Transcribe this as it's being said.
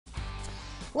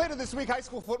Later this week, high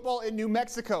school football in New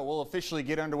Mexico will officially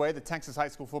get underway. The Texas high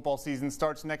school football season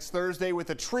starts next Thursday with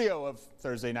a trio of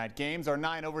Thursday night games. Our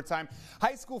 9 overtime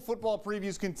high school football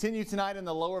previews continue tonight in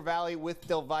the Lower Valley with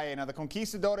Del Valle. Now, the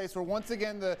Conquistadores were once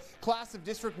again the class of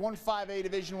District 1-5A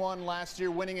Division I last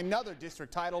year, winning another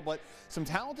district title, but some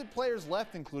talented players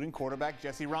left, including quarterback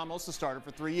Jesse Ramos, who started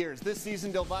for 3 years. This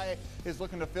season, Del Valle is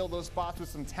looking to fill those spots with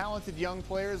some talented young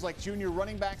players like junior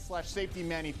running back / safety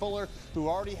Manny Fuller, who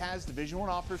already has Division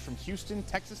I offers from Houston,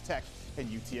 Texas Tech, and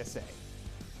UTSA.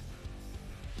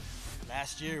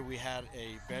 Last year we had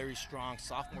a very strong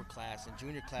sophomore class and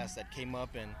junior class that came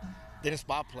up and didn't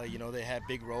spot play. You know, they had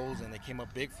big roles and they came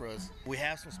up big for us. We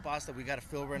have some spots that we got to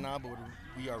fill right now, but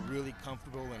we are really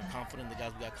comfortable and confident in the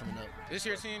guys we got coming up. This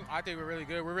year's team, I think we're really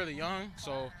good. We're really young,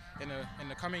 so in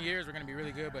the coming years we're going to be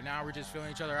really good, but now we're just filling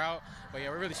each other out. But yeah,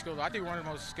 we're really skilled. I think we're one of the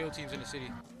most skilled teams in the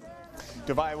city.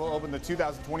 Del Valle will open the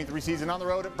 2023 season on the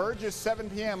road at Burgess, 7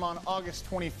 p.m. on August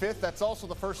 25th. That's also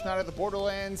the first night of the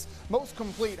Borderlands' most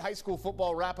complete high school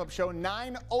football wrap-up show,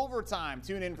 9 Overtime.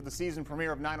 Tune in for the season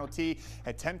premiere of 9OT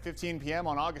at 10:15 p.m.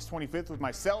 on August 25th with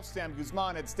myself, Sam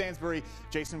Guzman, Ed Stansbury,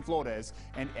 Jason Flores,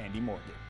 and Andy Morgan.